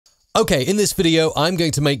Okay, in this video, I'm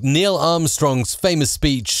going to make Neil Armstrong's famous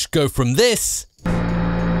speech go from this...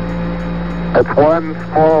 It's one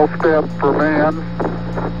small step for man,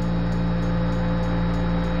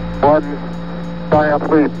 one giant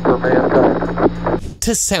leap for mankind,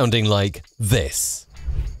 to sounding like this.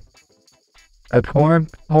 It's one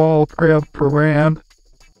small step for man,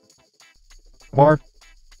 one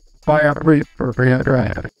giant leap for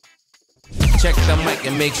mankind. Check the mic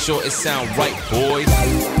and make sure it sound right, boys.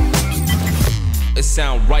 It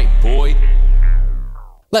sound right, boy.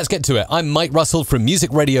 Let's get to it. I'm Mike Russell from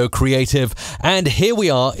Music Radio Creative, and here we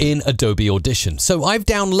are in Adobe Audition. So I've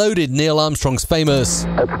downloaded Neil Armstrong's famous...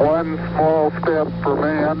 It's one small step for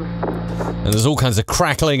man. And there's all kinds of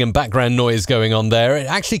crackling and background noise going on there. It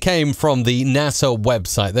actually came from the NASA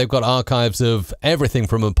website. They've got archives of everything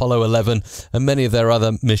from Apollo 11 and many of their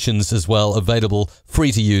other missions as well, available,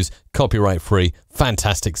 free to use, copyright free.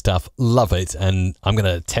 Fantastic stuff. Love it. And I'm going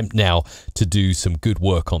to attempt now to do some good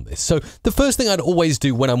work on this. So the first thing I'd always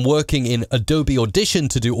do when I'm working in Adobe Audition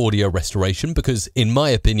to do audio restoration, because in my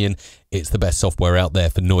opinion, it's the best software out there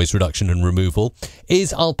for noise reduction and removal,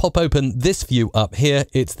 is I'll pop open this view up here.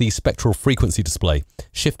 It's the Spectral frequency display.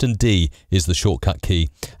 Shift and D is the shortcut key,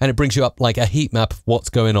 and it brings you up like a heat map of what's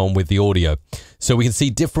going on with the audio. So we can see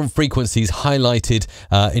different frequencies highlighted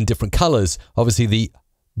in different colors. Obviously, the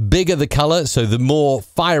bigger the color, so the more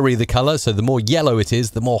fiery the color, so the more yellow it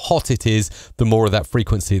is, the more hot it is, the more of that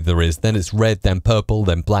frequency there is. Then it's red, then purple,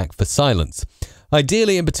 then black for silence.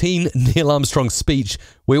 Ideally, in between Neil Armstrong's speech,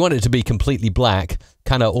 we want it to be completely black,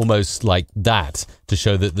 kind of almost like that, to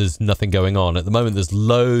show that there's nothing going on. At the moment, there's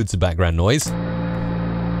loads of background noise.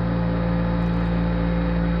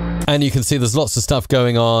 And you can see there's lots of stuff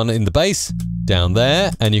going on in the bass, down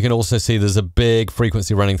there. And you can also see there's a big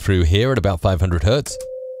frequency running through here at about 500 hertz.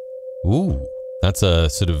 Ooh, that's a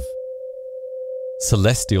sort of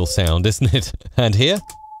celestial sound, isn't it? And here?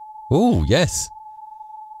 Ooh, yes.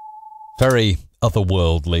 Very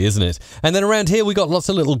otherworldly, isn't it? And then around here we got lots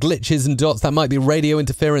of little glitches and dots. That might be radio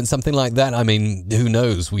interference, something like that. I mean, who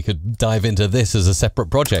knows? We could dive into this as a separate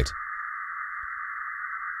project.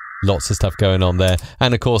 Lots of stuff going on there.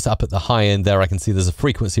 And of course, up at the high end there, I can see there's a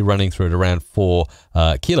frequency running through at around 4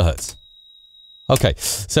 kilohertz. Okay,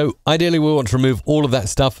 so ideally we want to remove all of that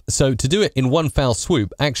stuff. So to do it in one foul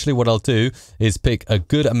swoop, actually what I'll do is pick a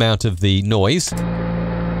good amount of the noise.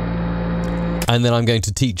 And then I'm going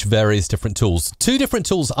to teach various different tools. 2 different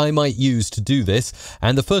tools I might use to do this.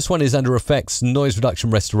 And the first one is under Effects, Noise Reduction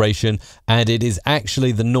Restoration. And it is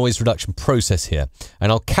actually the noise reduction process here. And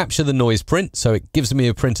I'll capture the noise print, so it gives me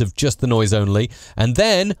a print of just the noise only. And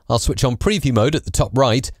then I'll switch on preview mode at the top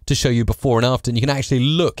right to show you before and after. And you can actually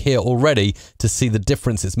look here already to see the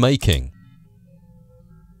difference it's making.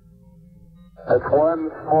 It's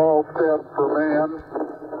one small step for man.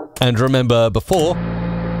 And remember before...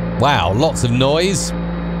 Wow, lots of noise.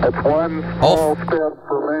 It's one small step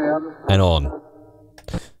for man. And on.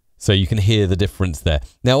 So you can hear the difference there.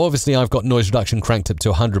 Now, obviously, I've got noise reduction cranked up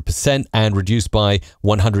to 100% and reduced by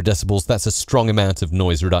 100 decibels. That's a strong amount of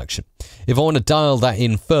noise reduction. If I want to dial that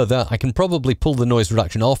in further, I can probably pull the noise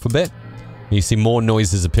reduction off a bit. You see more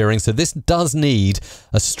noises appearing. So this does need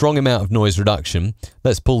a strong amount of noise reduction.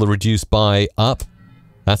 Let's pull the reduce by up.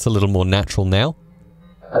 That's a little more natural now.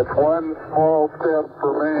 It's one small step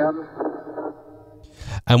for man.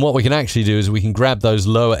 And what we can actually do is we can grab those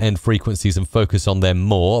lower end frequencies and focus on them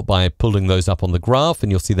more by pulling those up on the graph, and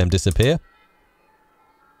you'll see them disappear.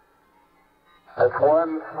 It's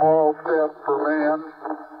one small step for man.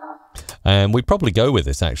 And we'd probably go with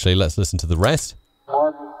this actually. Let's listen to the rest.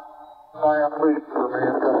 One giant leap for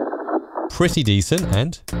mankind. Pretty decent,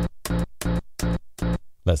 and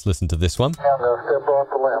let's listen to this one. I'm going to step off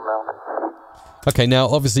the limb now. Okay, now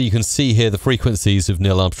obviously you can see here the frequencies of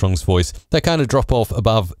Neil Armstrong's voice. They kind of drop off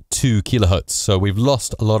above 2 kilohertz, so we've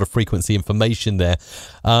lost a lot of frequency information there.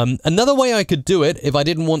 Another way I could do it, if I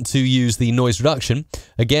didn't want to use the noise reduction,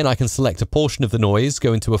 again, I can select a portion of the noise,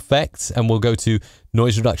 go into Effects, and we'll go to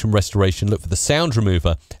Noise Reduction Restoration, look for the sound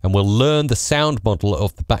remover, and we'll learn the sound model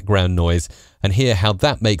of the background noise and hear how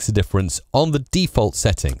that makes a difference on the default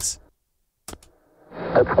settings.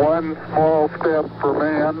 It's one small step for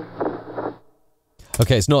man.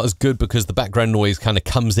 Okay, it's not as good because the background noise kind of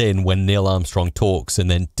comes in when Neil Armstrong talks and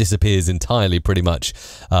then disappears entirely pretty much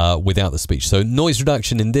without the speech. So noise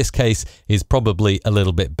reduction in this case is probably a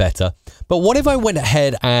little bit better. But what if I went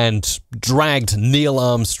ahead and dragged Neil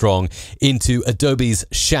Armstrong into Adobe's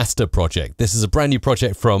Shasta project? This is a brand new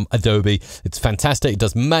project from Adobe. It's fantastic. It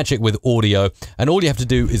does magic with audio. And all you have to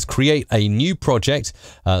do is create a new project.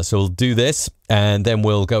 So we'll do this. And then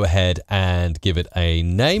we'll go ahead and give it a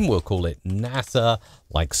name. We'll call it NASA,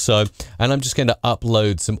 like so. And I'm just going to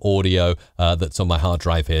upload some audio that's on my hard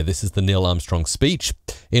drive here. This is the Neil Armstrong speech.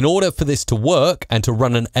 In order for this to work and to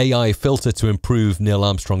run an AI filter to improve Neil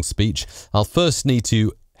Armstrong's speech, I'll first need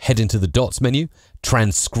to head into the dots menu,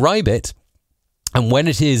 transcribe it, and when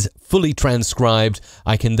it is fully transcribed,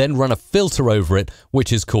 I can then run a filter over it,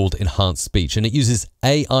 which is called enhanced speech. And it uses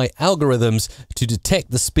AI algorithms to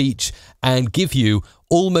detect the speech and give you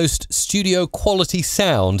almost studio quality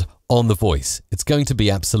sound on the voice. It's going to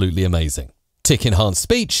be absolutely amazing. Tick enhanced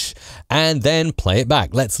speech and then play it back.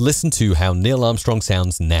 Let's listen to how Neil Armstrong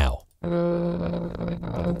sounds now.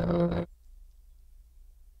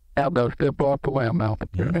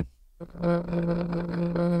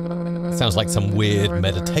 Sounds like some weird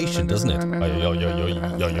meditation, doesn't it?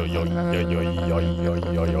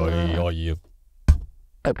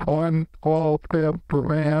 That's one small step for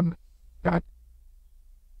man,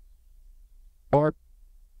 or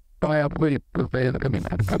giant leap for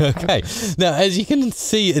mankind. Okay, now as you can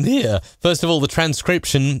see and hear, first of all, the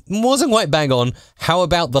transcription wasn't quite bang on. How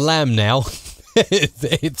about the lamb now?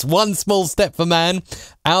 It's one small step for man,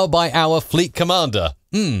 hour by hour fleet commander.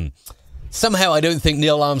 Somehow I don't think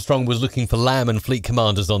Neil Armstrong was looking for lamb and fleet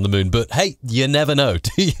commanders on the moon, but hey, you never know,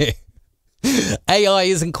 do you? AI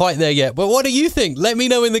isn't quite there yet, but what do you think? Let me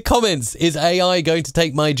know in the comments. Is AI going to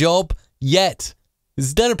take my job yet?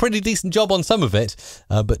 It's done a pretty decent job on some of it,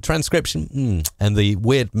 but transcription and the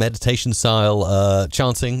weird meditation style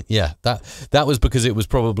chanting, yeah, that was because it was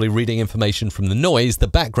probably reading information from the noise, the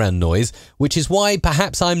background noise, which is why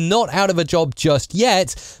perhaps I'm not out of a job just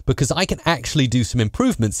yet, because I can actually do some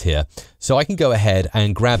improvements here. So I can go ahead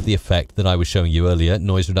and grab the effect that I was showing you earlier,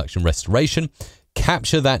 noise reduction restoration,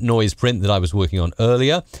 capture that noise print that I was working on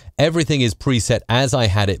earlier. Everything is preset as I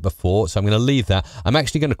had it before, so I'm going to leave that. I'm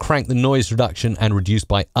actually going to crank the noise reduction and reduce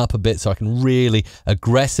by up a bit so I can really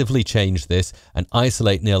aggressively change this and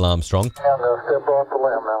isolate Neil Armstrong. Step off the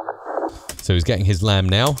lamb now. So he's getting his lamb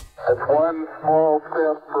now. That's one small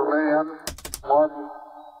step for man, one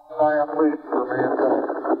giant leap for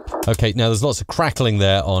mankind. Okay, now there's lots of crackling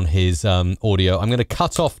there on his audio. I'm going to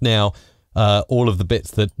cut off now all of the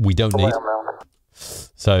bits that we don't need.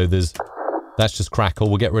 So that's just crackle.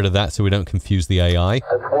 We'll get rid of that so we don't confuse the AI.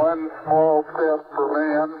 That's one small step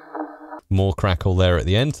for man. More crackle there at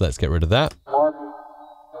the end. So let's get rid of that. One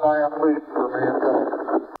giant leap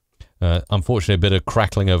for mankind. Unfortunately, a bit of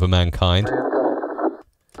crackling over mankind.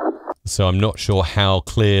 So I'm not sure how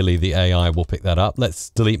clearly the AI will pick that up. Let's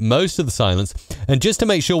delete most of the silence. And just to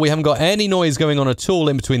make sure we haven't got any noise going on at all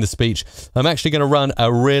in between the speech, I'm actually going to run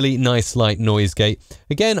a really nice light noise gate.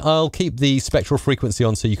 Again, I'll keep the spectral frequency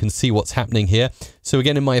on so you can see what's happening here. So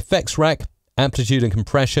again, in my effects rack, amplitude and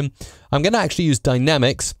compression, I'm going to actually use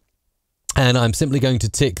dynamics. And I'm simply going to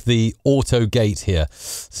tick the auto gate here.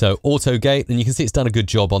 So auto gate, and you can see it's done a good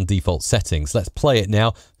job on default settings. Let's play it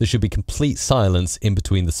now. There should be complete silence in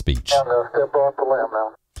between the speech. Step off the lamb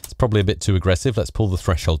now. It's probably a bit too aggressive. Let's pull the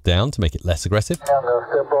threshold down to make it less aggressive. Step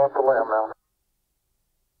off the lamb now.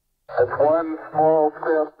 That's one small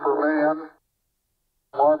step for man,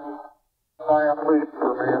 one giant leap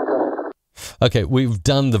for mankind. Okay, we've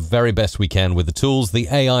done the very best we can with the tools. The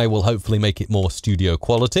AI will hopefully make it more studio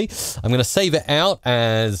quality. I'm going to save it out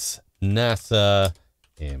as NASA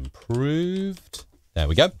improved. There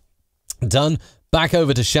we go. Done. Back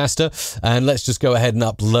over to Shasta, and let's just go ahead and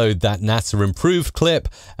upload that NASA improved clip.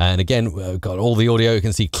 And again, we've got all the audio. You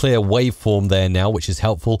can see clear waveform there now, which is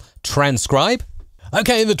helpful. Transcribe.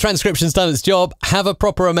 Okay, the transcription's done its job. Have a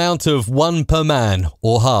proper amount of one per man,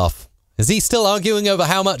 or half. Is he still arguing over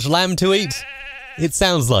how much lamb to eat? It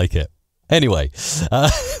sounds like it. Anyway,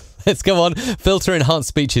 let's go on. Filter enhanced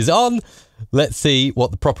speech is on. Let's see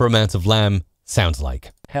what the proper amount of lamb sounds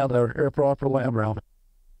like. How the proper lamb round.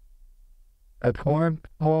 That's one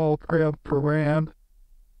small step for man,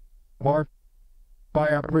 one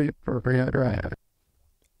giant leap for mankind.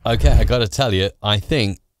 Okay, I gotta tell you, I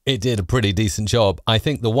think it did a pretty decent job. I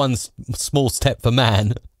think the one small step for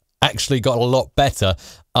man actually got a lot better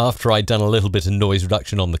after I'd done a little bit of noise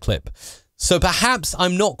reduction on the clip. So perhaps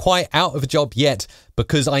I'm not quite out of a job yet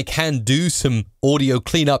because I can do some audio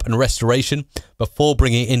cleanup and restoration before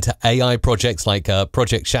bringing it into AI projects like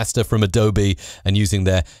Project Shasta from Adobe and using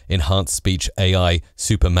their enhanced speech AI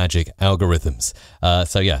super magic algorithms.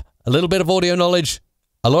 So yeah, a little bit of audio knowledge,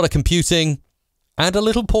 a lot of computing, and a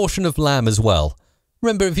little portion of lamb as well.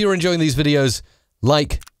 Remember, if you're enjoying these videos,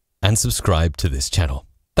 like and subscribe to this channel.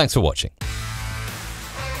 Thanks for watching.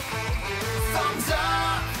 Thumbs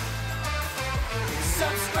up,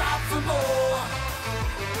 subscribe for more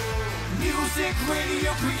music,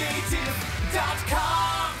 radio, creative.